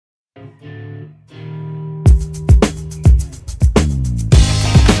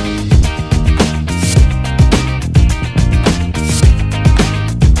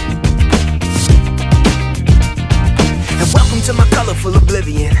To my colorful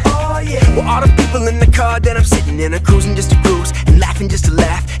oblivion. Oh yeah. Well, all the people in the car that I'm sitting in are cruising just to cruise, and laughing just to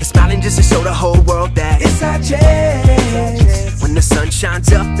laugh, and smiling just to show the whole world that it's our chance. When the sun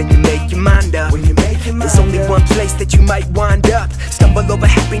shines up and you make your mind up, there's only one place that you might wind up. Stumble over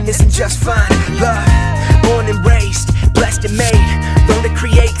happiness and just find love. Born and raised, blessed and made. Learn to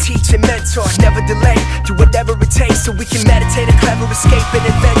create, teach and mentor. Never delay, do whatever it takes so we can meditate a clever escape and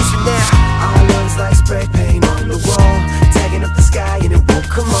adventure now. Our love's like spray paint on the wall, tagging up the sky and it won't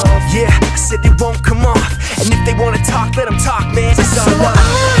come off. Yeah, I said it won't come off. And if they wanna talk, let them talk, man. It's all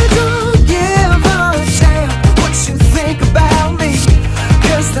love.